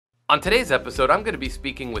On today's episode, I'm going to be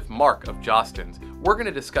speaking with Mark of Jostens. We're going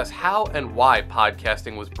to discuss how and why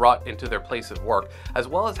podcasting was brought into their place of work, as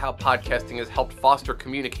well as how podcasting has helped foster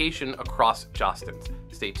communication across Jostens.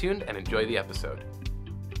 Stay tuned and enjoy the episode.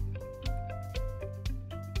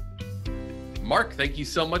 Mark, thank you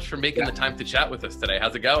so much for making the time to chat with us today.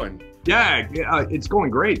 How's it going? Yeah, it's going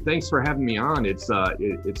great. Thanks for having me on. It's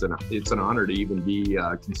an honor to even be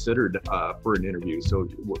considered for an interview. So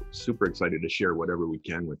we're super excited to share whatever we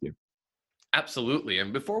can with you. Absolutely.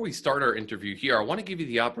 And before we start our interview here, I want to give you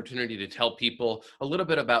the opportunity to tell people a little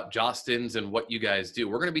bit about Jostens and what you guys do.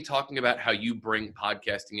 We're going to be talking about how you bring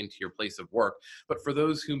podcasting into your place of work. But for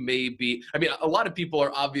those who may be, a lot of people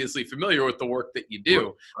are obviously familiar with the work that you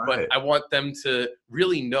do, right. But I want them to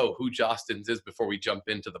really know who Jostens is before we jump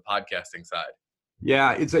into the podcasting side.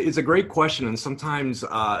 Yeah, it's a great question, and sometimes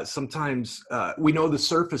we know the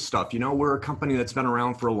surface stuff. You know, we're a company that's been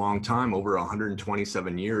around for a long time, over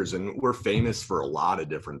 127 years, and we're famous for a lot of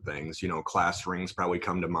different things. You know, class rings probably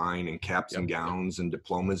come to mind, and caps and gowns, and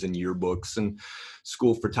diplomas and yearbooks, and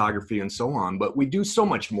school photography, and so on. But we do so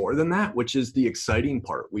much more than that, which is the exciting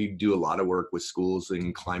part. We do a lot of work with schools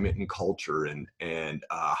in climate and culture, and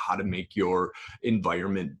how to make your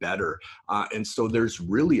environment better. And so there's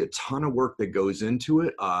really a ton of work that goes into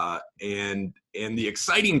it. And the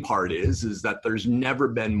exciting part is that there's never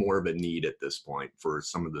been more of a need at this point for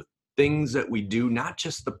some of the things that we do, not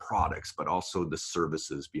just the products, but also the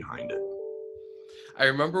services behind it. I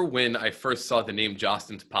remember when I first saw the name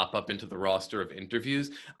Jostens pop up into the roster of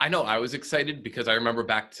interviews. I know I was excited because I remember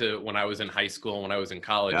back to when I was in high school and when I was in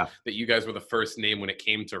college that you guys were the first name when it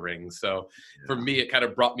came to rings. So for me, it kind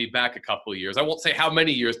of brought me back a couple of years. I won't say how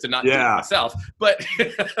many years to not do it myself, but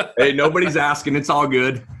hey, nobody's asking. It's all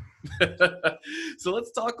good. So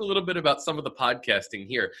let's talk a little bit about some of the podcasting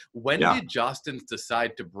here. When did Jostens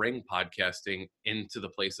decide to bring podcasting into the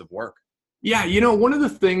place of work? Yeah, you know, one of the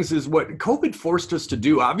things is what COVID forced us to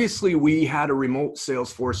do. Obviously, we had a remote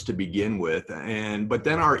sales force to begin with, but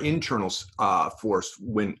then our internal force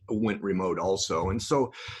went remote also. And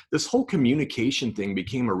so this whole communication thing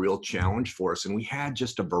became a real challenge for us. And we had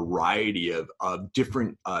just a variety of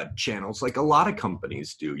different channels, like a lot of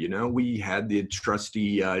companies do. You know, we had the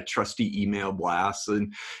trusty email blasts,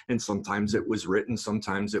 and sometimes it was written,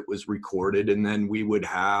 sometimes it was recorded, and then we would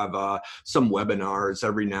have some webinars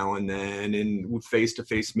every now and then, and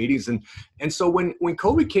face-to-face meetings. And so when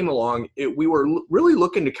COVID came along, we were really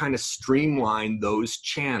looking to kind of streamline those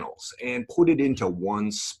channels and put it into one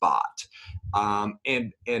spot.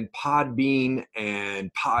 And Podbean and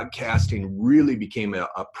podcasting really became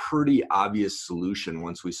a pretty obvious solution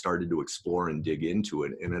once we started to explore and dig into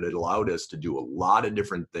it. And it allowed us to do a lot of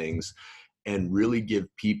different things and really give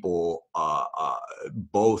people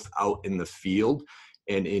both out in the field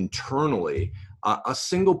and internally a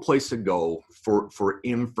single place to go for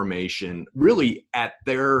information, really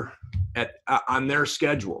on their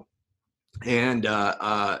schedule, and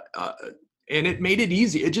it made it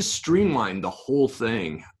easy. It just streamlined the whole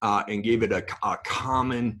thing and gave it a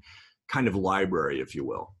common kind of library, if you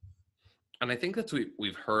will. And I think that's what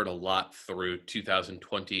we've heard a lot through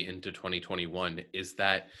 2020 into 2021 is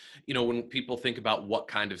that, you know, when people think about what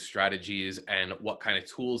kind of strategies and what kind of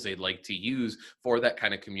tools they'd like to use for that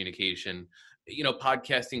kind of communication, you know,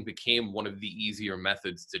 podcasting became one of the easier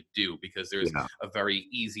methods to do because there's a very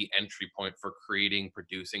easy entry point for creating,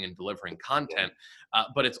 producing, and delivering content.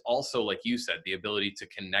 But it's also, like you said, the ability to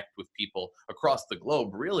connect with people across the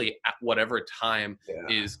globe, really at whatever time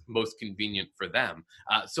is most convenient for them.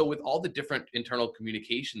 So with all the different internal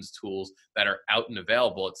communications tools that are out and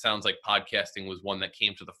available, it sounds like podcasting was one that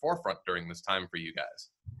came to the forefront during this time for you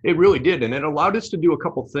guys. It really did. And it allowed us to do a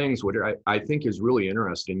couple things, which I think is really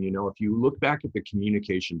interesting. You know, if you look back at the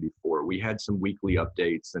communication before, we had some weekly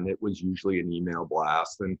updates, and it was usually an email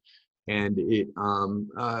blast. And it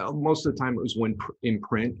most of the time it was in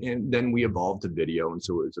print, and then we evolved to video. And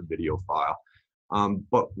so it was a video file.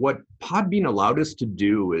 But what Podbean allowed us to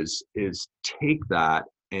do is take that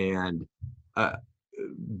and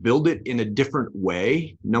build it in a different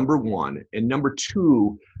way, number one. And number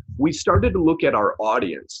two, we started to look at our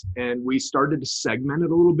audience, and we started to segment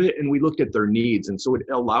it a little bit, and we looked at their needs. And so it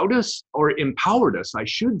allowed us, or empowered us, I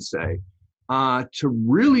should say, to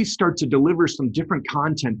really start to deliver some different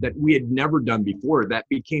content that we had never done before that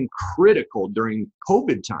became critical during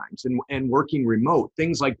COVID times and working remote.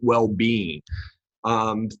 Things like well-being,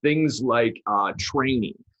 things like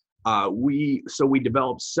training. We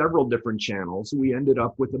developed several different channels. We ended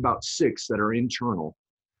up with about 6 that are internal.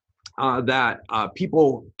 That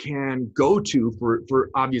people can go to for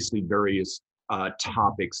obviously various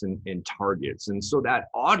topics and targets. And so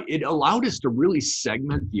it allowed us to really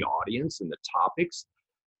segment the audience and the topics,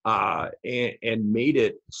 and made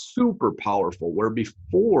it super powerful, where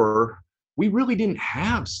before we really didn't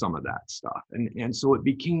have some of that stuff. And so it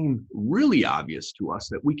became really obvious to us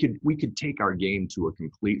that we could take our game to a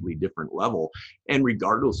completely different level. And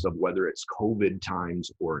regardless of whether it's COVID times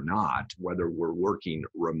or not, whether we're working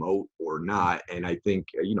remote or not, and I think,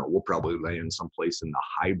 we'll probably land someplace in the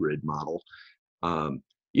hybrid model.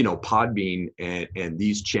 Podbean and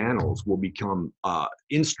these channels will become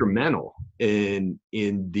instrumental in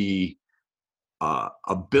the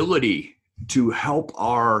ability to help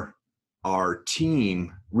our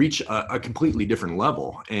team reach a completely different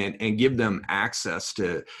level and give them access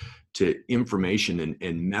to information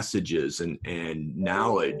and messages and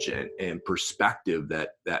knowledge and perspective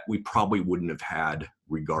that we probably wouldn't have had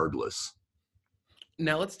regardless.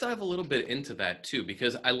 Now let's dive a little bit into that too,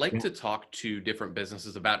 because I like to talk to different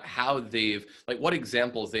businesses about how what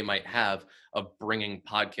examples they might have of bringing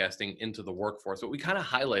podcasting into the workforce. But we kind of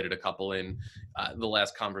highlighted a couple in the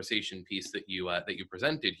last conversation piece that you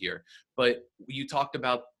presented here. But you talked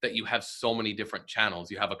about that you have so many different channels.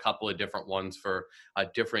 You have a couple of different ones for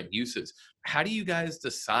different uses. How do you guys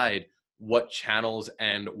decide what channels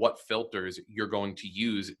and what filters you're going to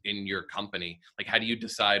use in your company? Like, how do you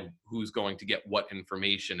decide who's going to get what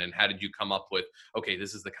information, and how did you come up with, okay,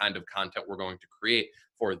 this is the kind of content we're going to create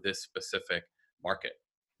for this specific market?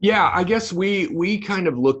 Yeah, I guess we kind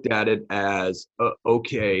of looked at it as,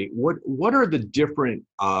 okay, what are the different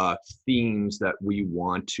themes that we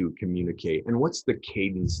want to communicate, and what's the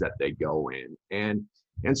cadence that they go in?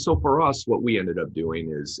 And so for us, what we ended up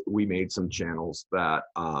doing is we made some channels that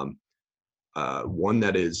one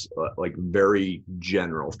that is like very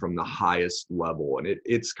general from the highest level. And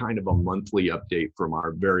it's kind of a monthly update from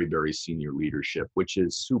our very, very senior leadership, which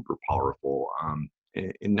is super powerful.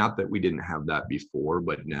 And not that we didn't have that before,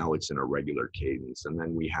 but now it's in a regular cadence. And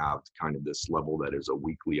then we have kind of this level that is a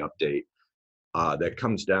weekly update that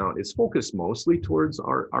comes down. It's focused mostly towards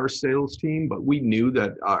our sales team, but we knew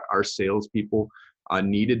that our salespeople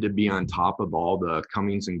needed to be on top of all the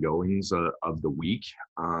comings and goings of the week.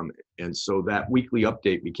 And so that weekly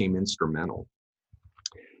update became instrumental.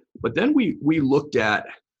 But then we looked at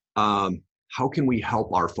how can we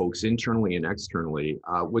help our folks internally and externally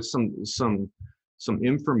with some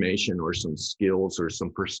information or some skills or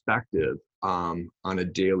some perspective on a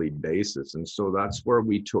daily basis. And so that's where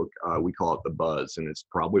we took, we call it The Buzz, and it's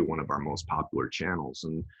probably one of our most popular channels.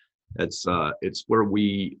 And it's where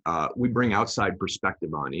we bring outside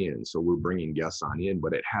perspective on in. So we're bringing guests on in,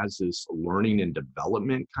 but it has this learning and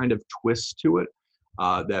development kind of twist to it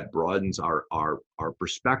that broadens our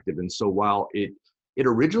perspective. And so while it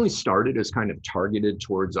originally started as kind of targeted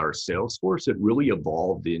towards our sales force, it really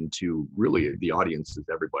evolved into really the audience is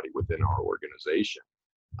everybody within our organization.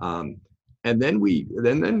 And then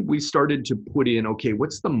we started to put in, okay,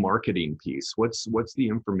 what's the marketing piece? What's the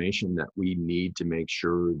information that we need to make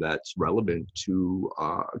sure that's relevant to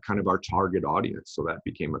kind of our target audience? So that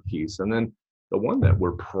became a piece. And then the one that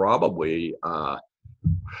we're probably,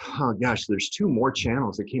 there's two more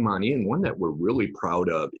channels that came on in. One that we're really proud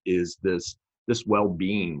of is this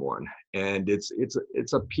well-being one. And it's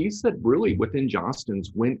a piece that really within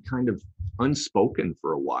Johnston's went kind of unspoken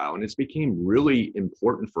for a while. And it's became really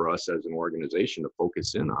important for us as an organization to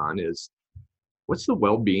focus in on is what's the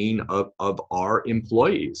well-being of our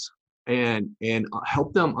employees and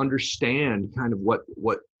help them understand kind of what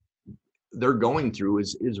they're going through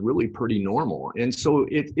is really pretty normal. And so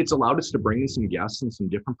it's allowed us to bring in some guests and some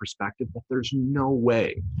different perspective that there's no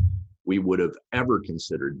way we would have ever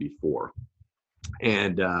considered before.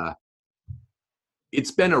 And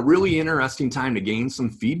it's been a really interesting time to gain some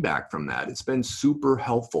feedback from that. It's been super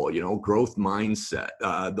helpful, growth mindset,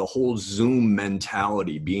 the whole Zoom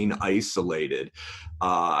mentality, being isolated,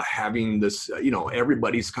 having this,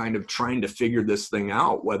 everybody's kind of trying to figure this thing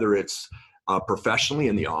out, whether it's professionally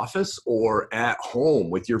in the office or at home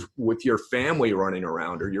with your family running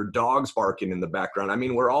around or your dogs barking in the background. I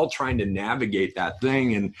mean, we're all trying to navigate that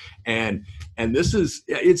thing, and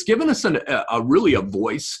it's given us a really a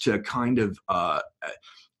voice to kind of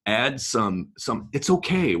add some. It's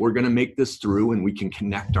okay. We're going to make this through, and we can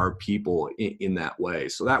connect our people in that way.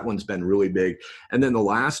 So that one's been really big. And then the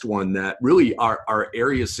last one that really our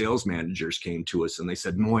area sales managers came to us and they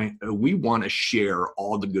said, Moy, we want to share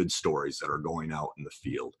all the good stories that are going out in the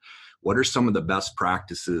field. What are some of the best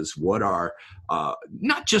practices? What are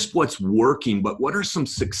not just what's working, but what are some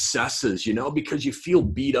successes, because you feel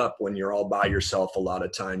beat up when you're all by yourself a lot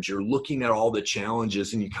of times. You're looking at all the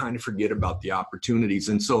challenges and you kind of forget about the opportunities.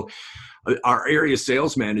 And so our area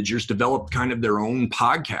sales managers developed kind of their own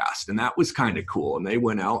podcast, and that was kind of cool. And they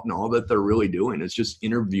went out, and all that they're really doing is just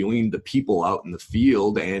interviewing the people out in the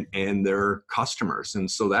field and their customers. And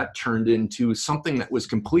so that turned into something that was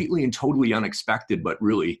completely and totally unexpected, but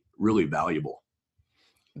really, really valuable.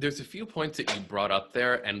 There's a few points that you brought up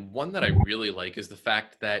there, and one that I really like is the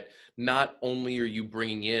fact that not only are you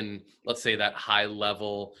bringing in, let's say, that high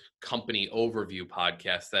level company overview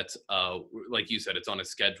podcast that's like you said, it's on a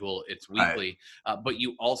schedule, it's weekly, but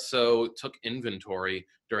you also took inventory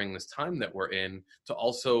during this time that we're in to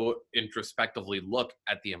also introspectively look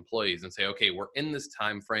at the employees and say, okay, we're in this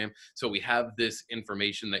time frame, so we have this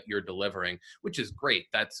information that you're delivering, which is great.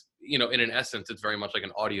 That's, in an essence, it's very much like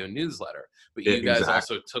an audio newsletter, but you guys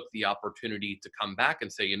also took the opportunity to come back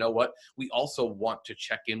and say, you know what, we also want to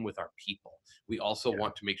check in with our people. We also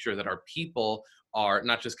want to make sure that our people are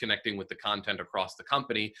not just connecting with the content across the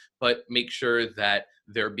company, but make sure that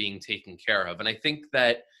they're being taken care of. And I think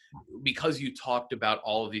that because you talked about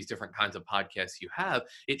all of these different kinds of podcasts you have,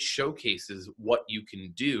 it showcases what you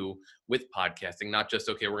can do with podcasting, not just,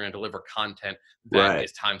 okay, we're going to deliver content that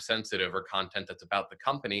is time sensitive or content that's about the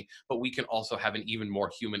company, but we can also have an even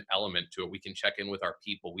more human element to it. We can check in with our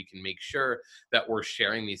people. We can make sure that we're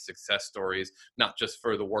sharing these success stories, not just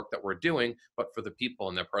for the work that we're doing, but for the people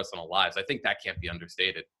in their personal lives. I think that can't be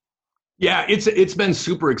understated. Yeah, it's been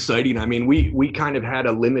super exciting. I mean, we kind of had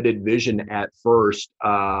a limited vision at first,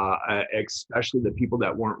 especially the people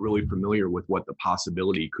that weren't really familiar with what the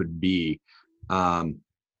possibility could be.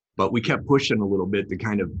 But we kept pushing a little bit to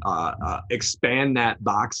kind of expand that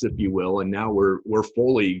box, if you will. And now we're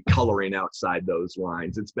fully coloring outside those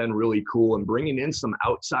lines. It's been really cool, and bringing in some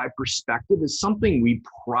outside perspective is something we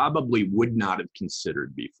probably would not have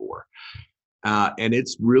considered before. And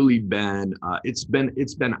it's really been it's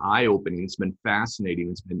been eye-opening. It's been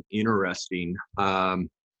fascinating. It's been interesting, and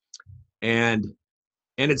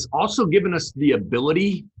it's also given us the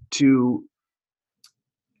ability to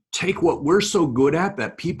take what we're so good at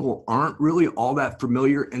that people aren't really all that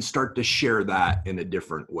familiar and start to share that in a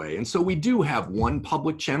different way. And so we do have one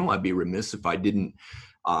public channel. I'd be remiss if I didn't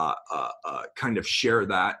kind of share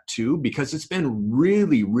that too, because it's been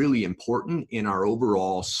really, really important in our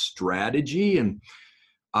overall strategy. And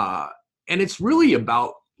it's really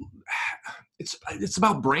about, it's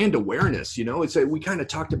about brand awareness. We kind of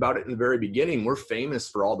talked about it in the very beginning. We're famous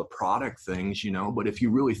for all the product things, but if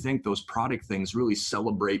you really think those product things really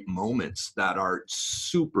celebrate moments that are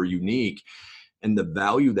super unique, and the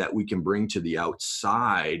value that we can bring to the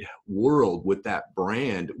outside world with that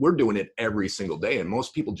brand, we're doing it every single day. And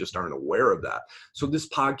most people just aren't aware of that. So this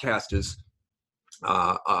podcast is,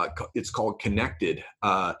 it's called Connected,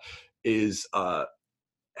 has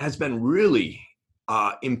been really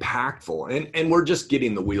impactful. And we're just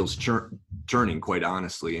getting the wheels turning, quite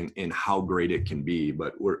honestly, in how great it can be.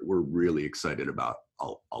 But we're really excited about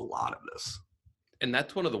a lot of this. And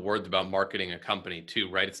that's one of the words about marketing a company too,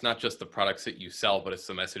 right? It's not just the products that you sell, but it's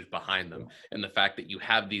the message behind them. And the fact that you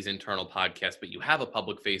have these internal podcasts, but you have a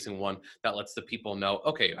public facing one that lets the people know,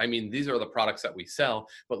 okay, I mean, these are the products that we sell,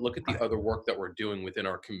 but look at the other work that we're doing within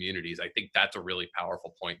our communities. I think that's a really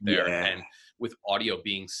powerful point there. Yeah. And with audio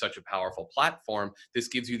being such a powerful platform, this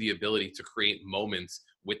gives you the ability to create moments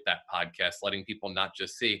with that podcast, letting people not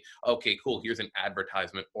just see, okay, cool, here's an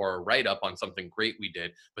advertisement or a write-up on something great we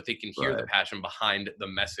did, but they can hear the passion behind the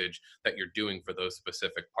message that you're doing for those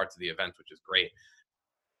specific parts of the event, which is great.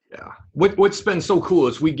 Yeah. What's been so cool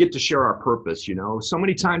is we get to share our purpose, So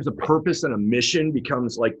many times a purpose and a mission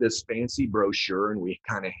becomes like this fancy brochure, and we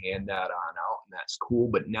kind of hand that on out, and that's cool.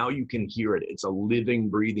 But now you can hear it. It's a living,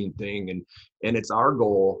 breathing thing. And it's our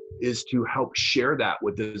goal is to help share that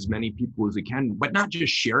with as many people as we can, but not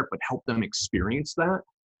just share it, but help them experience that.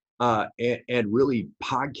 And really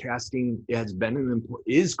podcasting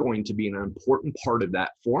is going to be an important part of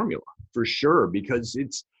that formula for sure, because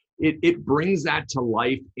it brings that to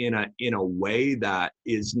life in a way that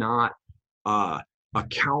is not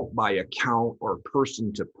account by account or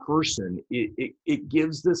person to person. It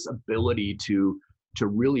gives this ability to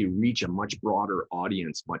really reach a much broader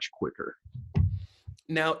audience much quicker.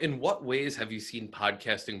 Now, in what ways have you seen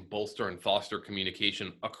podcasting bolster and foster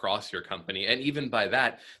communication across your company? And even by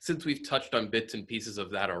that, since we've touched on bits and pieces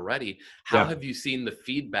of that already, how have you seen the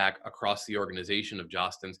feedback across the organization of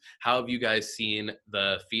Jostens? How have you guys seen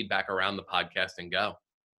the feedback around the podcasting go?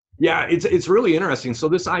 Yeah, it's really interesting. So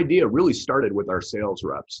this idea really started with our sales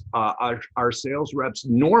reps. Our sales reps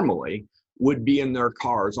normally would be in their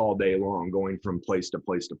cars all day long, going from place to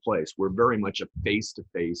place to place. We're very much a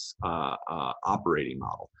face-to-face operating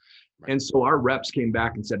model. Right. And so our reps came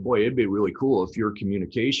back and said, boy, it'd be really cool if your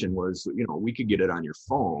communication was, we could get it on your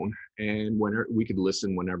phone, and whenever we could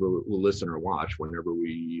listen, whenever we'll listen or watch whenever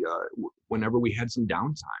we had some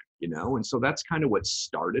downtime, and so that's kind of what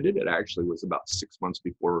started it. It actually was about 6 months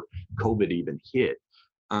before COVID even hit.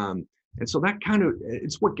 And so that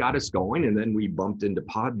it's what got us going, and then we bumped into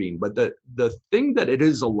Podbean. But the thing that it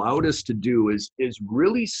has allowed us to do is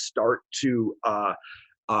really start to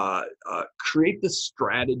create the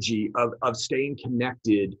strategy of staying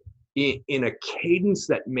connected in a cadence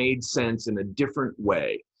that made sense in a different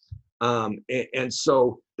way. And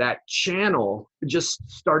so that channel just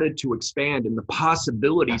started to expand, and the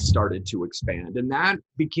possibilities started to expand, and that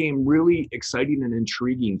became really exciting and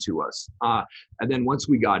intriguing to us. And then once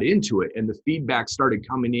we got into it and the feedback started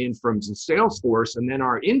coming in from the sales force and then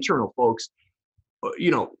our internal folks,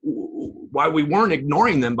 while we weren't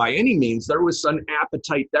ignoring them by any means, there was an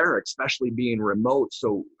appetite there, especially being remote.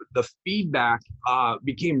 So the feedback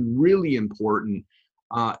became really important.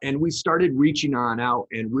 And we started reaching on out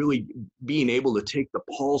and really being able to take the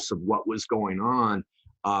pulse of what was going on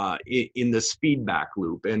in this feedback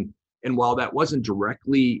loop. And while that wasn't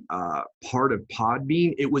directly part of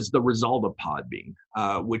Podbean, it was the result of Podbean,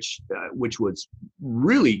 which was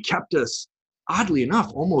really kept us, oddly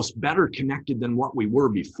enough, almost better connected than what we were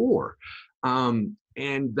before. And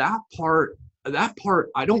that part,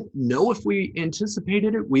 I don't know if we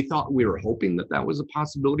anticipated it. We were hoping that was a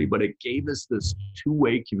possibility, but it gave us this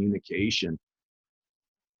two-way communication.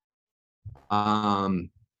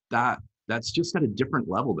 That's just at a different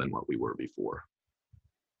level than what we were before.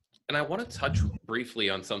 And I want to touch briefly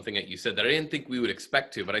on something that you said that I didn't think we would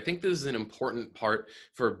expect to, but I think this is an important part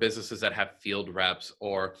for businesses that have field reps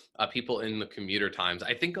or people in the commuter times.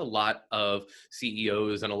 I think a lot of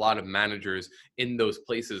CEOs and a lot of managers in those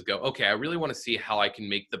places go, okay, I really want to see how I can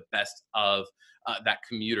make the best of that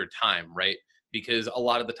commuter time, right? Because a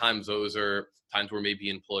lot of the times those are times where maybe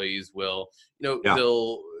employees will,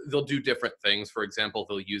 they'll do different things. For example,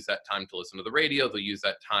 they'll use that time to listen to the radio. They'll use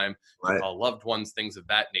that time to call loved ones, things of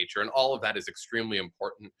that nature. And all of that is extremely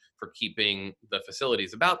important for keeping the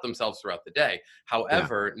facilities about themselves throughout the day.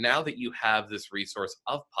 However, now that you have this resource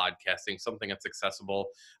of podcasting, something that's accessible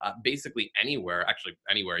basically anywhere,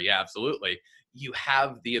 yeah, absolutely. You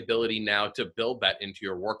have the ability now to build that into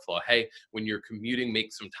your workflow. Hey, when you're commuting,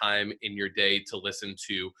 make some time in your day to listen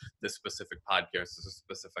to this specific podcast,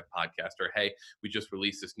 or hey, we just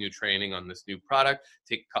released this new training on this new product.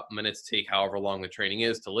 Take a couple minutes, take however long the training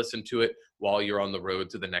is to listen to it while you're on the road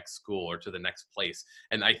to the next school or to the next place.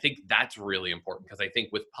 And I think that's really important, because I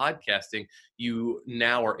think with podcasting, you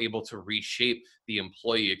now are able to reshape the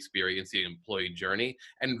employee experience, the employee journey,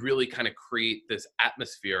 and really kind of create this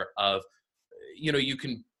atmosphere of, you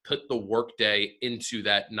can put the workday into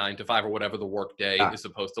that 9 to 5 or whatever the workday is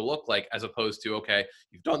supposed to look like, as opposed to, okay,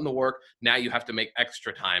 you've done the work, now you have to make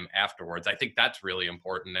extra time afterwards. I think that's really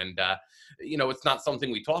important. And, it's not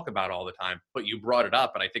something we talk about all the time, but you brought it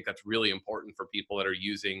up. And I think that's really important for people that are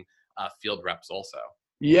using field reps also.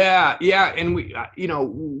 Yeah. And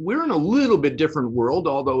we're in a little bit different world,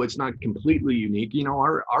 although it's not completely unique.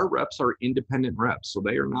 Our reps are independent reps, so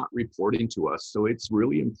they are not reporting to us. So it's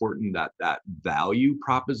really important that value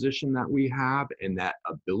proposition that we have and that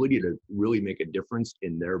ability to really make a difference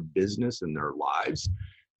in their business and their lives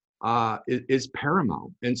is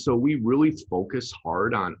paramount. And so we really focus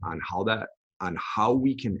hard on how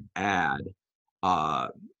we can add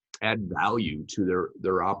value to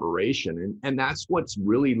their operation. And that's what's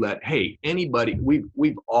really anybody,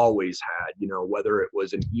 we've always had, whether it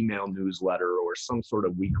was an email newsletter or some sort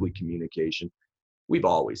of weekly communication, we've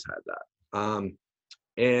always had that.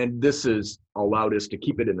 And this has allowed us to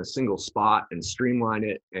keep it in a single spot and streamline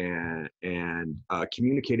it and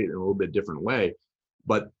communicate it in a little bit different way.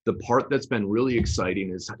 But the part that's been really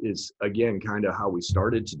exciting is again, kind of how we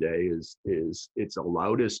started today is it's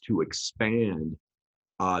allowed us to expand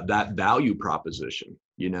that value proposition.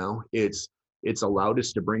 It's allowed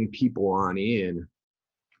us to bring people on in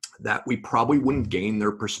that we probably wouldn't gain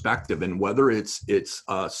their perspective. And whether it's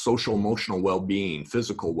social emotional well-being,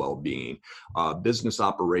 physical well-being, business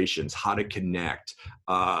operations, how to connect.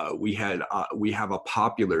 We have a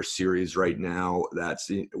popular series right now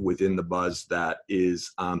that's within the Buzz that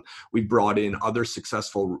is, we brought in other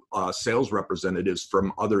successful sales representatives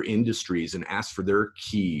from other industries and asked for their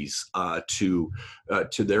keys to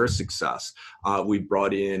their success. We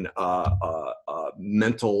brought in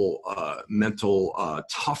mental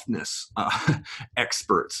toughness fitness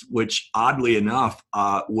experts, which oddly enough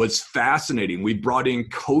was fascinating. We brought in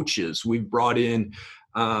coaches. We've brought in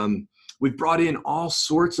all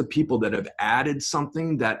sorts of people that have added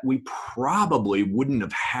something that we probably wouldn't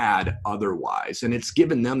have had otherwise. And it's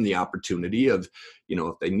given them the opportunity of,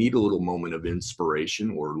 if they need a little moment of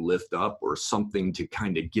inspiration or lift up or something to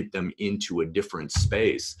kind of get them into a different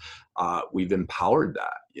space, we've empowered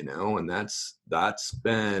that, and that's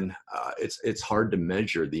been, it's hard to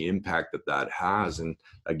measure the impact that has. And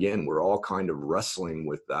again, we're all kind of wrestling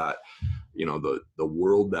with that, the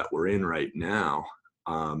world that we're in right now.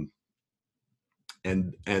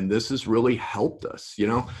 And this has really helped us,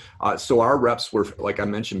 so our reps were, like I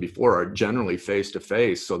mentioned before, are generally face to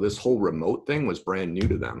face. So this whole remote thing was brand new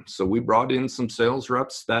to them. So we brought in some sales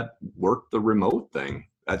reps that worked the remote thing.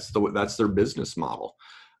 That's their business model.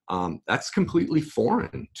 That's completely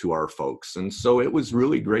foreign to our folks. And so it was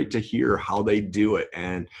really great to hear how they do it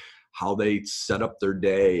and how they set up their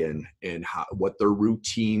day and what their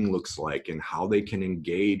routine looks like and how they can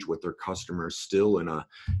engage with their customers still in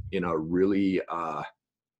a really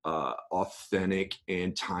authentic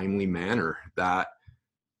and timely manner that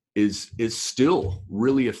is still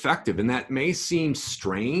really effective. And that may seem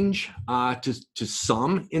strange to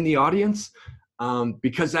some in the audience,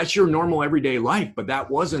 because that's your normal everyday life, but that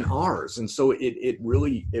wasn't ours. And so it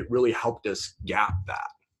really helped us gap that.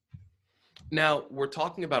 Now, we're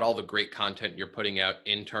talking about all the great content you're putting out,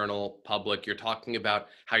 internal, public. You're talking about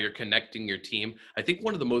how you're connecting your team. I think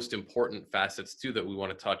one of the most important facets, too, that we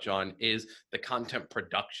want to touch on is the content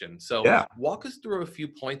production. So Yeah. walk us through a few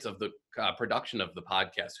points of the production of the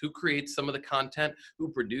podcast. Who creates some of the content?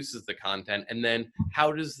 Who produces the content? And then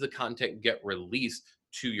how does the content get released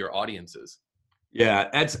to your audiences? Yeah,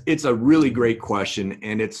 it's a really great question.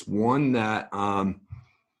 And it's one that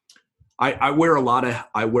I wear a lot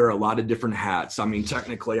of different hats. I mean,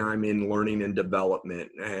 technically, I'm in learning and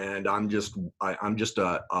development, and I'm just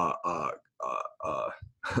a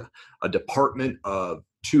department of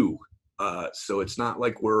two. So it's not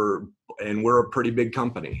like we're a pretty big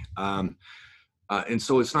company, and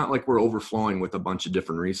so it's not like we're overflowing with a bunch of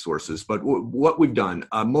different resources. But what we've done,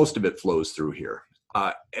 most of it flows through here,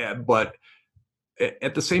 but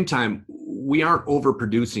at the same time, we aren't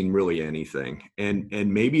overproducing really anything. And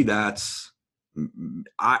maybe that's,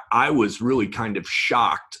 I was really kind of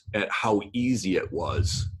shocked at how easy it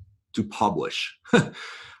was to publish.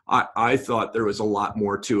 I thought there was a lot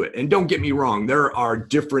more to it. And don't get me wrong, there are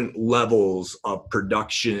different levels of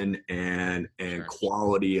production and Sure.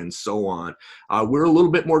 quality and so on. We're a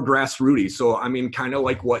little bit more grassrooty. So, I mean, kind of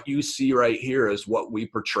like what you see right here is what we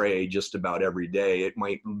portray just about every day. It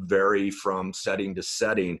might vary from setting to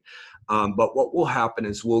setting. But what will happen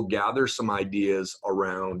is we'll gather some ideas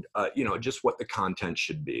around, just what the content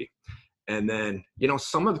should be. And then,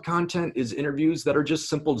 some of the content is interviews that are just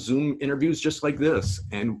simple Zoom interviews, just like this.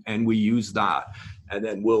 And we use that. And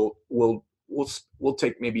then we'll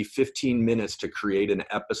take maybe 15 minutes to create an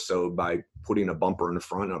episode by putting a bumper in the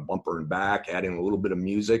front and a bumper in the back, adding a little bit of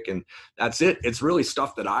music. And that's it. It's really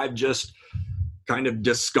stuff that I've just kind of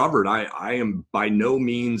discovered. I am by no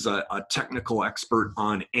means a technical expert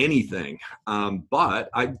on anything. But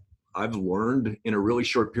I've learned in a really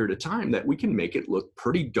short period of time that we can make it look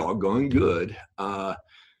pretty doggone good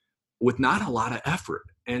with not a lot of effort.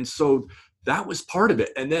 And so that was part of it.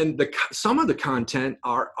 And then some of the content,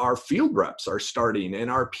 our field reps are starting and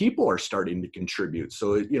our people are starting to contribute.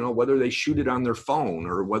 So, whether they shoot it on their phone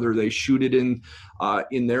or whether they shoot it in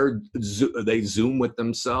they Zoom with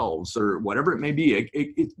themselves or whatever it may be.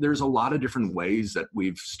 There's a lot of different ways that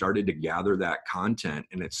we've started to gather that content,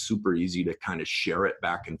 and it's super easy to kind of share it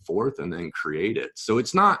back and forth and then create it. So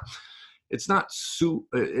it's not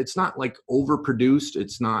like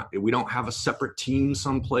overproduced. We don't have a separate team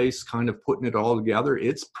someplace kind of putting it all together.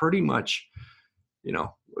 It's pretty much,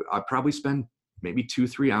 I probably spend maybe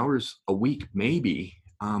 2-3 hours a week, maybe,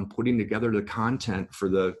 putting together the content for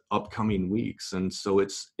the upcoming weeks. And so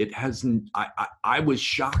I was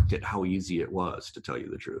shocked at how easy it was, to tell you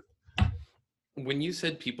the truth. When you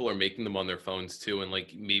said people are making them on their phones too, and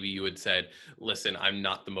like maybe you had said, listen, I'm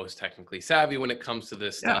not the most technically savvy when it comes to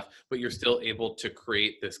this stuff, but you're still able to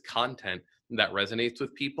create this content that resonates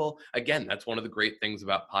with people. Again, that's one of the great things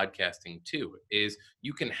about podcasting too, is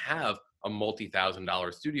you can have a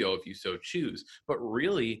multi-$1,000 studio if you so choose. But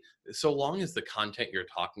really, so long as the content you're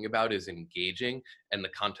talking about is engaging and the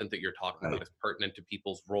content that you're talking about is pertinent to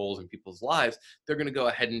people's roles and people's lives, they're going to go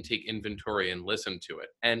ahead and take inventory and listen to it.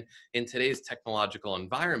 And in today's technological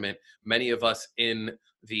environment, many of us in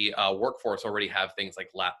the workforce already have things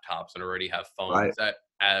like laptops and already have phones that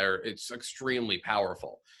it's extremely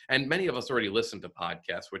powerful. And many of us already listen to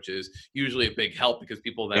podcasts, which is usually a big help because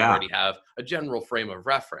people then Yeah. already have a general frame of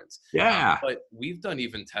reference. Yeah. But we've done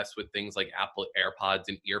even tests with things like Apple AirPods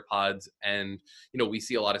and EarPods, and we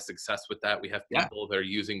see a lot of success with that. We have Yeah. people that are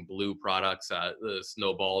using Blue products, the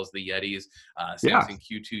Snowballs, the Yetis, Yeah. Samson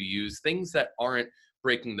Q2Us, things that aren't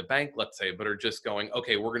breaking the bank, let's say, but are just going,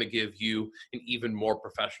 okay, we're going to give you an even more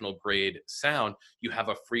professional grade sound. You have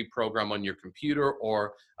a free program on your computer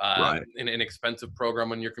or Right. an inexpensive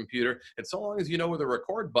program on your computer. And so long as you know where the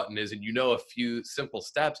record button is and you know a few simple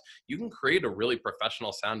steps, you can create a really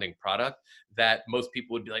professional sounding product that most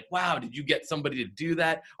people would be like, wow, did you get somebody to do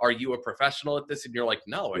that? Are you a professional at this? And you're like,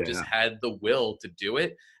 no, I just Yeah. had the will to do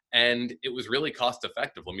it. And it was really cost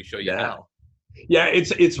effective. Let me show you Yeah. how. Yeah.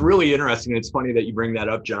 It's really interesting. It's funny that you bring that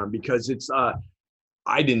up, John, because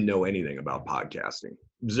I didn't know anything about podcasting.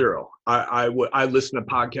 Zero. I listen to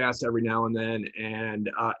podcasts every now and then, and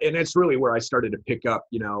it's really where I started to pick up.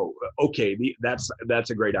 Okay, that's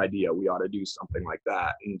a great idea. We ought to do something like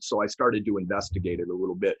that. And so I started to investigate it a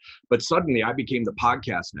little bit. But suddenly, I became the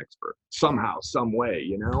podcast expert somehow, some way.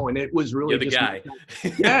 And it was really You're the just guy.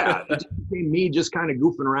 yeah, it just became me just kind of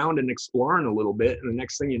goofing around and exploring a little bit. And the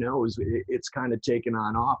next thing you know is it's kind of taken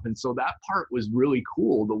on off. And so that part was really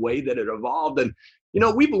cool, the way that it evolved. And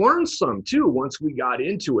we've learned some too. Once we got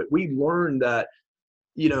into it, we learned that,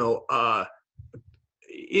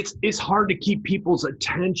 it's hard to keep people's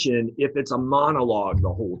attention if it's a monologue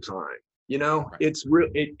the whole time. Right. It's real.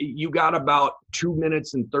 You got about 2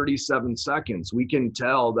 minutes and 37 seconds. We can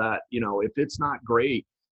tell that, if it's not great,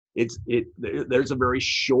 there's a very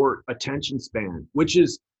short attention span, which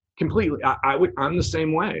is completely, I'm the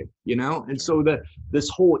same way, and so this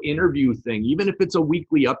whole interview thing, even if it's a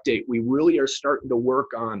weekly update, we really are starting to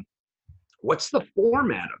work on what's the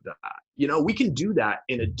format of that. We can do that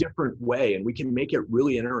in a different way, and we can make it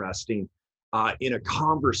really interesting in a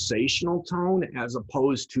conversational tone as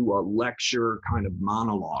opposed to a lecture kind of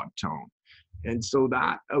monologue tone. And so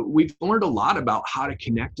that we've learned a lot about how to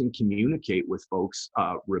connect and communicate with folks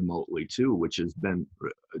remotely too, which has been,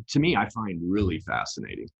 to me, I find really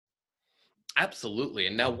fascinating. Absolutely.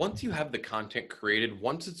 And now, once you have the content created,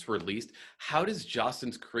 once it's released, how does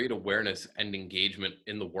Jostens create awareness and engagement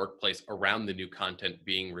in the workplace around the new content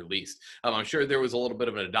being released? I'm sure there was a little bit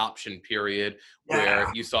of an adoption period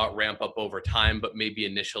where you saw it ramp up over time, but maybe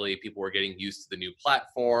initially people were getting used to the new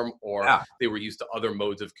platform or they were used to other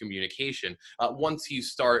modes of communication. Once you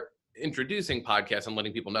start introducing podcasts and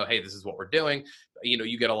letting people know, hey, this is what we're doing,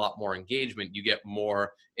 you get a lot more engagement, you get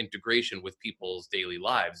more integration with people's daily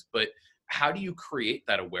lives. But how do you create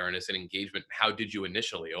that awareness and engagement? How did you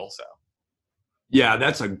initially also? Yeah,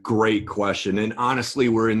 that's a great question. And honestly,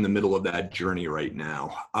 we're in the middle of that journey right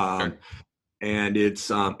now. Sure. And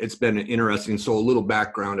it's been interesting. So a little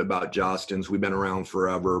background about Jostens. We've been around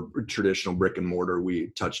forever, traditional brick and mortar.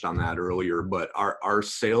 We touched on that earlier, but our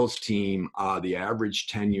sales team, the average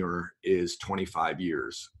tenure is 25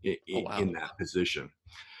 years in that position.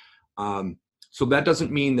 So that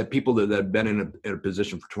doesn't mean that people that have been in a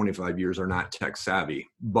position for 25 years are not tech savvy,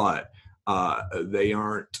 but they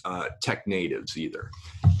aren't tech natives either.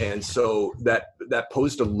 And so that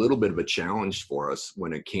posed a little bit of a challenge for us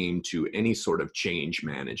when it came to any sort of change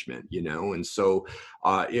management, and so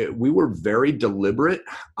we were very deliberate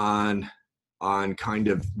on kind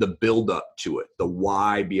of the build up to it, the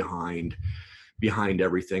why behind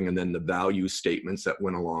everything, and then the value statements that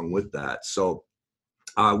went along with that. So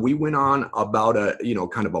we went on about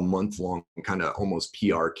kind of a month-long kind of almost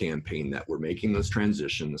PR campaign that we're making this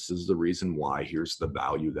transition. This is the reason why. Here's the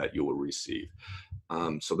value that you will receive.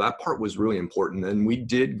 So that part was really important. And we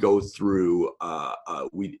did go through,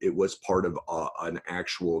 it was part of an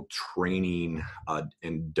actual training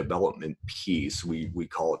and development piece. We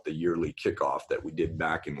call it the yearly kickoff that we did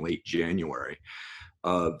back in late January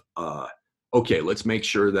of, okay, let's make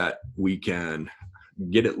sure that we can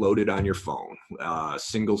get it loaded on your phone.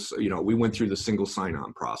 We went through the single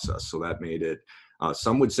sign-on process. So that made it,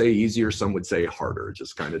 some would say easier, some would say harder. It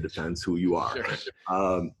just kind of depends who you are.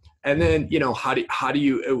 Sure. And then, how do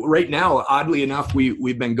you, right now, oddly enough,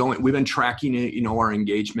 we've been tracking, our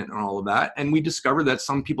engagement and all of that. And we discovered that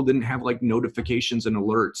some people didn't have like notifications and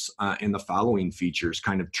alerts and the following features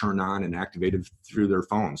kind of turn on and activated through their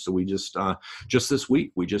phone. So we just this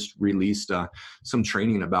week, we just released some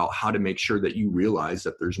training about how to make sure that you realize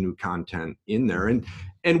that there's new content in there.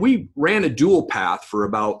 And we ran a dual path for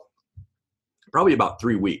probably about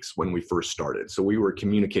 3 weeks when we first started. So we were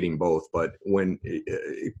communicating both, but when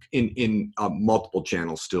in multiple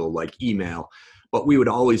channels still, like email, but we would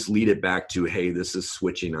always lead it back to, hey, this is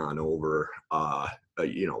switching on over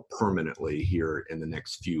permanently here in the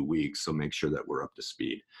next few weeks. So make sure that we're up to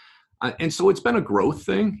speed. And so it's been a growth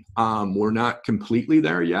thing. We're not completely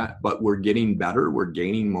there yet, but we're getting better. We're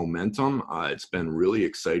gaining momentum. It's been really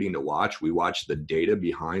exciting to watch. We watch the data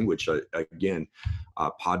behind, which again,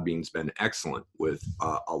 Podbean's been excellent with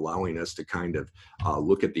allowing us to kind of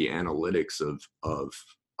look at the analytics of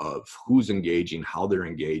who's engaging, how they're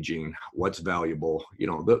engaging, what's valuable.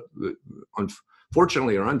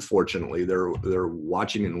 Fortunately or unfortunately, their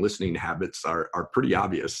watching and listening habits are pretty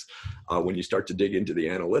obvious when you start to dig into the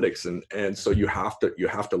analytics, and so you have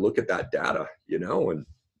to look at that data, and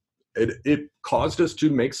it caused us to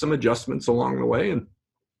make some adjustments along the way, and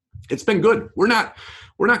it's been good. We're not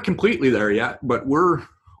completely there yet, but we're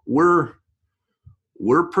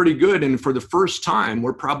pretty good. And for the first time,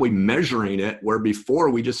 we're probably measuring it where before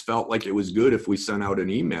we just felt like it was good if we sent out an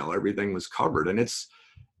email, everything was covered, and it's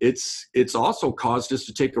also caused us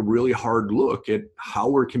to take a really hard look at how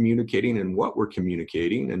we're communicating and what we're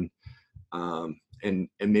communicating, and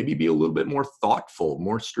maybe be a little bit more thoughtful,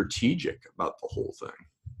 more strategic about the whole thing.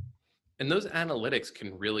 And those analytics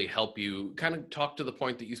can really help you kind of talk to the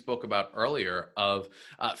point that you spoke about earlier of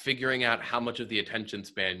figuring out how much of the attention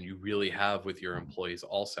span you really have with your employees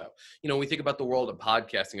also. When we think about the world of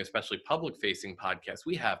podcasting, especially public facing podcasts,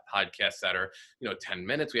 we have podcasts that are, 10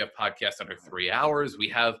 minutes. We have podcasts that are 3 hours. We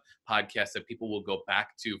have podcasts that people will go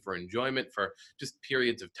back to for enjoyment for just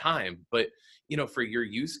periods of time. But for your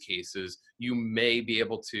use cases, you may be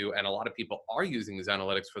able to, and a lot of people are using these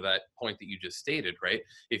analytics for that point that you just stated, right?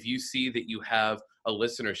 If you see that you have a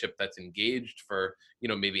listenership that's engaged for,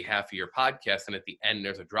 maybe half of your podcast, and at the end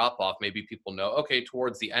there's a drop off, maybe people know, okay,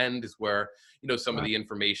 towards the end is where, some of the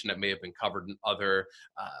information that may have been covered in other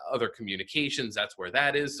communications, that's where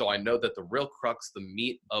that is. So I know that the real crux, the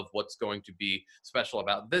meat of what's going to be special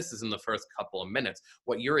about this is in the first couple of minutes.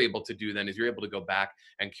 What you're able to do then is you're able to go back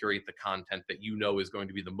and curate the content that is going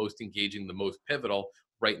to be the most engaging, the most pivotal,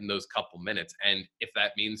 right in those couple minutes. And if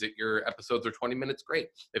that means that your episodes are 20 minutes, great.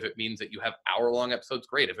 If it means that you have hour-long episodes,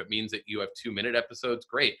 great. If it means that you have 2-minute episodes,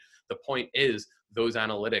 great. The point is those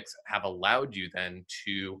analytics have allowed you then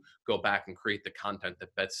to go back and create the content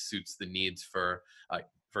that best suits the needs for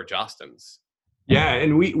Jostens. Yeah,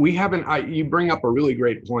 and we haven't. You bring up a really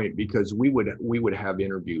great point, because we would have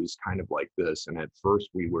interviews kind of like this, and at first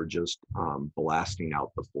we were just blasting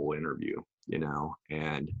out the full interview,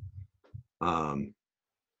 and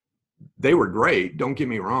they were great. Don't get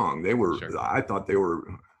me wrong. They were. Sure. I thought they were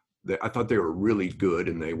really good,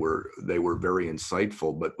 and they were very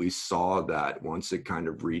insightful. But we saw that once it kind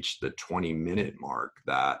of reached the 20-minute mark,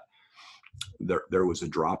 that there was a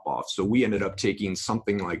drop off. So we ended up taking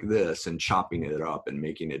something like this and chopping it up and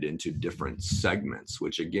making it into different segments,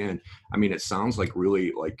 which again, I mean, it sounds like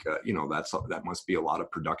really like, that must be a lot of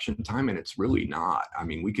production time, and it's really not. I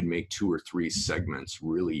mean, we could make 2 or 3 segments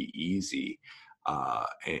really easy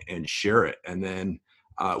and share it. And then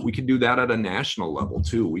we could do that at a national level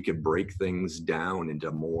too. We could break things down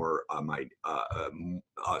into more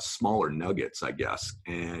smaller nuggets, I guess,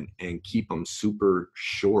 and keep them super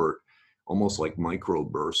short, almost like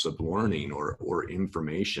microbursts of learning or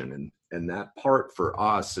information. And that part for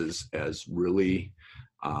us is really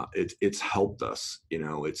it's helped us.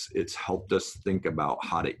 It's helped us think about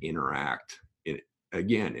how to interact in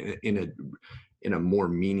a more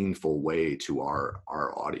meaningful way to our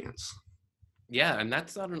audience. Yeah, and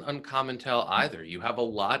that's not an uncommon tell either. You have a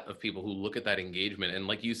lot of people who look at that engagement, and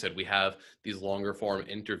like you said, we have these longer form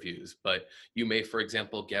interviews, but you may, for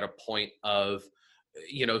example, get a point of,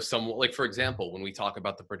 someone, like, for example, when we talk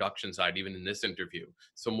about the production side, even in this interview,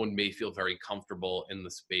 someone may feel very comfortable in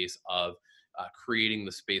the space of creating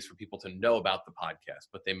the space for people to know about the podcast,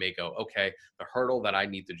 but they may go, okay, the hurdle that I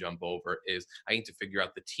need to jump over is I need to figure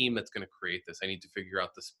out the team that's going to create this. I need to figure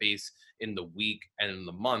out the space in the week and in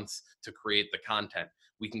the months to create the content.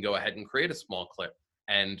 We can go ahead and create a small clip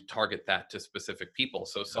and target that to specific people.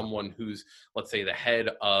 So someone who's, let's say, the head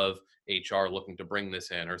of HR looking to bring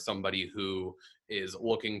this in, or somebody who is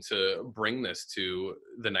looking to bring this to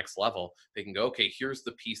the next level, they can go, okay, here's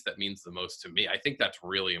the piece that means the most to me. I think that's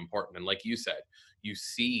really important. And like you said, you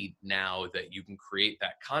see now that you can create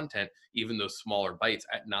that content, even those smaller bites,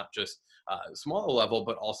 at not just smaller level,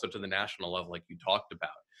 but also to the national level, like you talked about.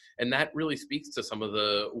 And that really speaks to some of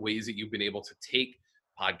the ways that you've been able to take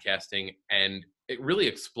podcasting, and it really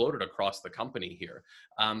exploded across the company here.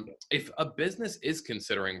 If a business is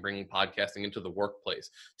considering bringing podcasting into the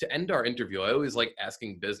workplace, to end our interview, I always like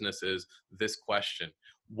asking businesses this question: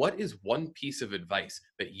 what is one piece of advice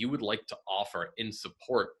that you would like to offer in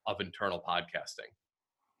support of internal podcasting?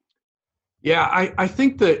 Yeah, I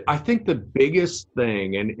think the biggest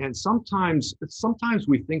thing, and sometimes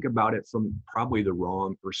we think about it from probably the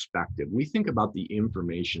wrong perspective. We think about the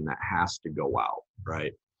information that has to go out,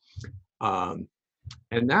 right? Um,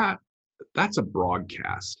 and that's a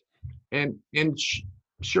broadcast, and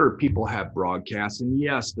sure, people have broadcasts, and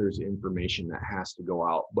yes, there's information that has to go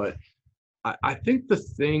out. But I think the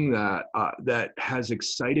thing that has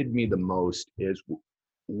excited me the most is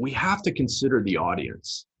we have to consider the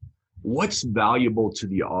audience. What's valuable to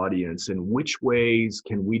the audience, and which ways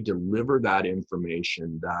can we deliver that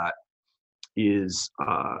information that is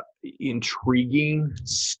intriguing,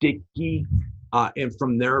 sticky, and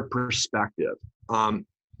from their perspective. Um,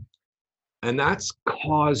 and that's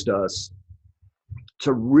caused us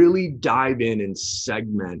to really dive in and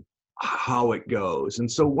segment how it goes.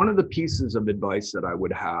 And so, one of the pieces of advice that I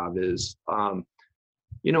would have is,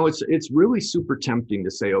 it's really super tempting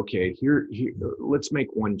to say, okay, here, let's make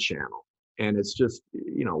one channel, and it's just,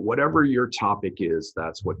 whatever your topic is,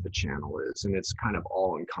 that's what the channel is, and it's kind of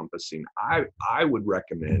all encompassing. I would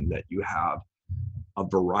recommend that you have a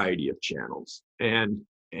variety of channels, and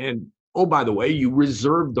oh, by the way, you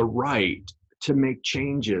reserve the right to make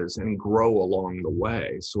changes and grow along the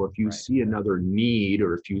way. So if you Right. see another need,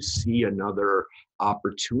 or if you see another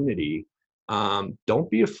opportunity, don't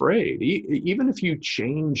be afraid. Even if you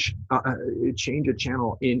change a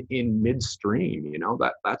channel in midstream,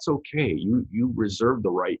 that's okay. You reserve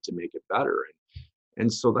the right to make it better.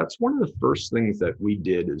 And so that's one of the first things that we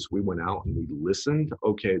did, is we went out and we listened.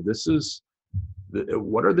 Okay, this is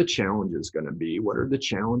what are the challenges going to be? What are the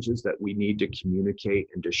challenges that we need to communicate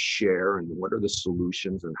and to share? And what are the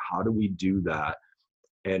solutions, and how do we do that?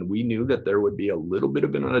 And we knew that there would be a little bit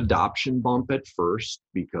of an adoption bump at first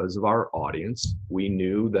because of our audience. We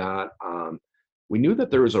knew that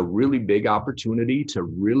there was a really big opportunity to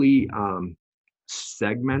really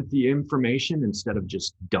segment the information instead of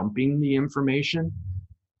just dumping the information.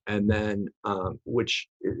 And then which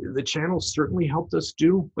the channel certainly helped us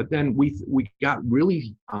do, but then we got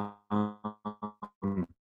really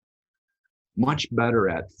much better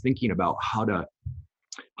at thinking about how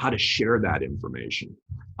to share that information.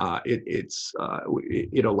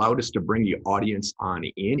 It allowed us to bring the audience on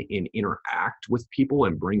in and interact with people,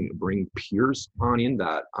 and bring peers on in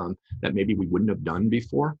that maybe we wouldn't have done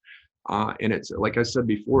before. And it's, like I said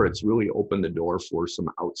before, it's really opened the door for some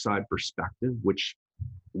outside perspective, which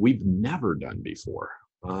we've never done before.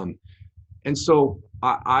 And so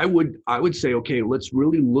I would say, okay, let's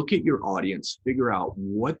really look at your audience, figure out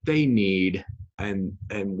what they need, and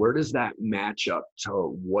where does that match up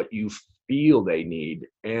to what you feel they need.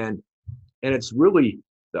 And it's really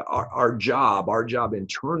our job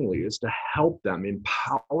internally is to help them,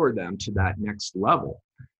 empower them to that next level,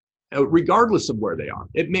 regardless of where they are.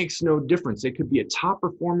 It makes no difference. They could be a top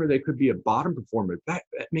performer, they could be a bottom performer. That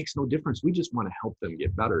makes no difference. We just want to help them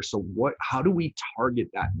get better. So how do we target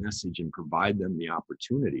that message and provide them the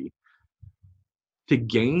opportunity to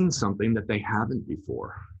gain something that they haven't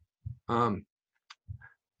before?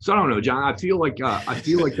 So I don't know, John. I feel like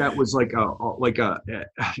that was like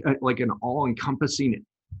an all-encompassing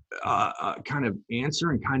kind of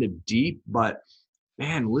answer, and kind of deep. But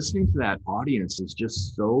man, listening to that audience is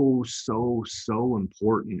just so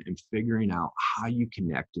important in figuring out how you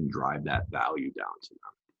connect and drive that value down to them.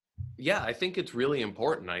 Yeah, I think it's really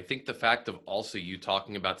important. I think the fact of also you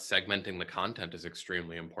talking about segmenting the content is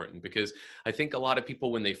extremely important, because I think a lot of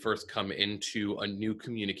people, when they first come into a new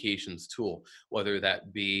communications tool, whether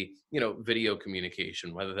that be, video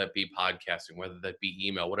communication, whether that be podcasting, whether that be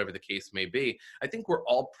email, whatever the case may be, I think we're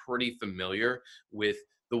all pretty familiar with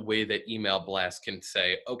the way that email blasts can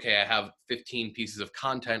say, okay, I have 15 pieces of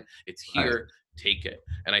content, it's Right. here, take it.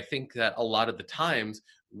 And I think that a lot of the times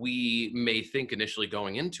we may think initially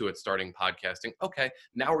going into it, starting podcasting, okay,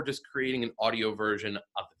 now we're just creating an audio version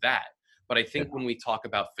of that. But I Yeah. think when we talk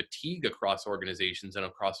about fatigue across organizations and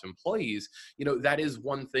across employees, that is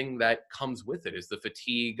one thing that comes with it, is the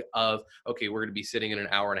fatigue of, okay, we're going to be sitting in an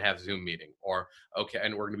hour and a half Zoom meeting, or, okay,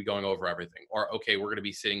 and we're going to be going over everything, or, okay, we're going to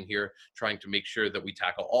be sitting here trying to make sure that we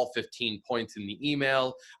tackle all 15 points in the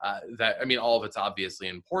email. All of it's obviously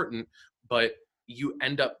important, but you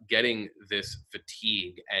end up getting this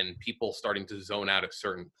fatigue and people starting to zone out at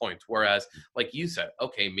certain points. Whereas, like you said,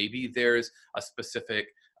 okay, maybe there's a specific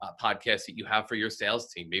podcast that you have for your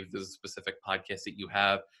sales team. Maybe there's a specific podcast that you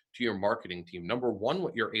have to your marketing team. Number one,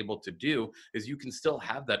 what you're able to do is you can still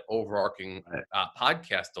have that overarching Right.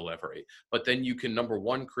 podcast delivery, but then you can, number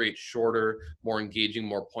one, create shorter, more engaging,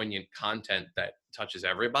 more poignant content that touches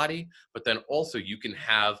everybody. But then also you can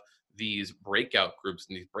have these breakout groups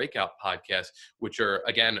and these breakout podcasts, which are,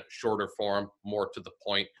 again, shorter form, more to the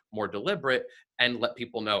point, more deliberate, and let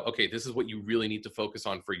people know, okay, this is what you really need to focus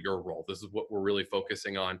on for your role. This is what we're really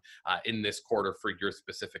focusing on in this quarter for your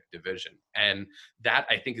specific division. And that,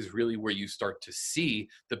 I think, is really where you start to see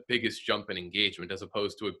the biggest jump in engagement, as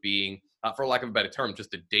opposed to it being, for lack of a better term,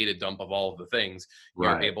 just a data dump of all of the things.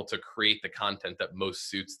 You're able to create the content that most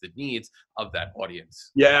suits the needs of that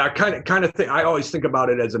audience. Yeah, kind of think. I always think about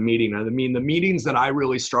it as a meeting. I mean, the meetings that I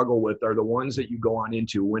really struggle with are the ones that you go on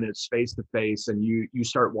into when it's face to face and you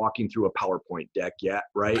start walking through a PowerPoint deck,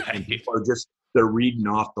 right? And people are they're reading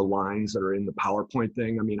off the lines that are in the PowerPoint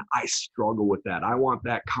thing. I mean, I struggle with that. I want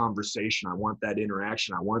that conversation. I want that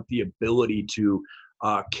interaction. I want the ability to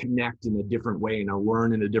connect in a different way and to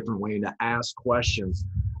learn in a different way and to ask questions.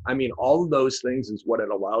 I mean, all of those things is what it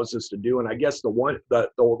allows us to do. And I guess the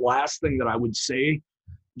last thing that I would say,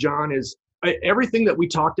 John, is everything that we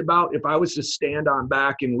talked about, if I was to stand on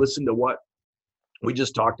back and listen to what we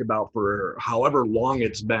just talked about for however long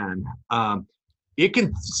it's been, it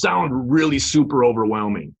can sound really super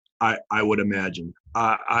overwhelming, I would imagine.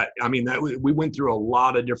 I mean, we went through a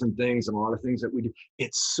lot of different things and a lot of things that we do.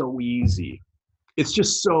 It's so easy. It's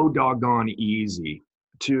just so doggone easy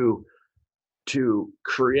to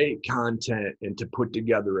create content and to put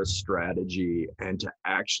together a strategy and to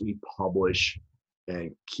actually publish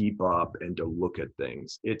and keep up and to look at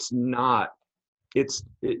things. It's not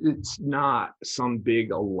some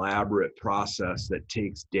big elaborate process that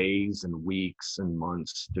takes days and weeks and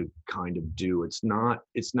months to kind of do. It's not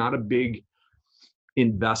a big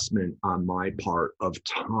investment on my part of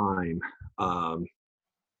time.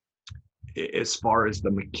 As far as the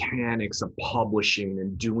mechanics of publishing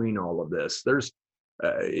and doing all of this,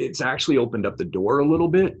 it's actually opened up the door a little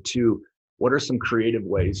bit to what are some creative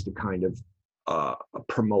ways to kind of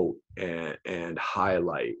promote and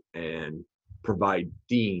highlight and provide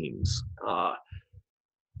themes.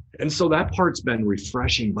 And so that part's been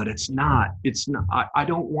refreshing, but it's not, I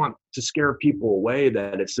don't want to scare people away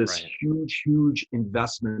that it's this huge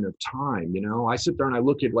investment of time. I sit there and I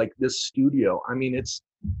look at like this studio. I mean, it's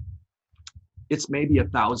maybe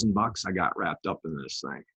 $1,000 I got wrapped up in this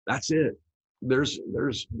thing. That's it. There's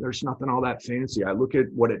nothing all that fancy. I look at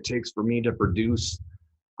what it takes for me to produce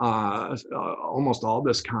almost all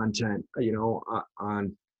this content,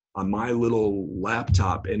 on my little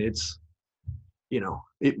laptop, and it's,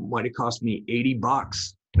 it might have cost me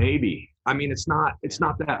 $80 maybe. I mean, it's not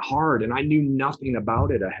that hard, and I knew nothing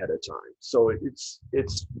about it ahead of time. So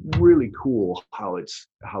it's really cool how it's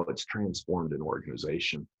transformed an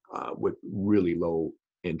organization with really low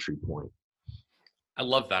entry point. I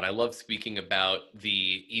love that. I love speaking about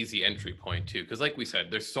the easy entry point too, because like we said,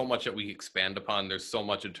 there's so much that we expand upon. There's so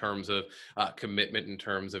much in terms of commitment, in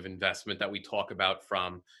terms of investment that we talk about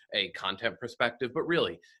from a content perspective. But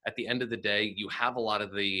really, at the end of the day, you have a lot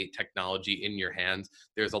of the technology in your hands.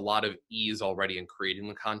 There's a lot of ease already in creating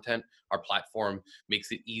the content. Our platform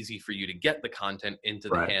makes it easy for you to get the content into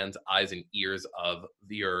the hands, eyes, and ears of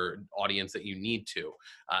your audience that you need to.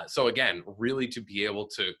 So again, really to be able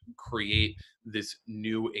to create this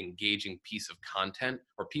new engaging piece of content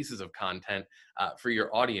or pieces of content for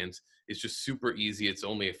your audience is just super easy. It's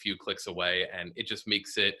only a few clicks away, and it just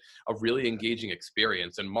makes it a really engaging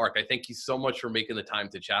experience. And Mark, I thank you so much for making the time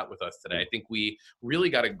to chat with us today. I think we really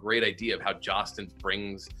got a great idea of how Jostens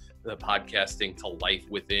brings the podcasting to life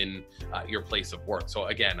within your place of work. So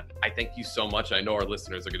again, I thank you so much. I know our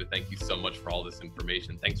listeners are going to thank you so much for all this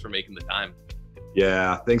information. Thanks for making the time.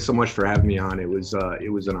 Yeah, thanks so much for having me on. It was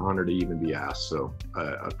an honor to even be asked. So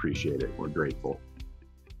I appreciate it. We're grateful.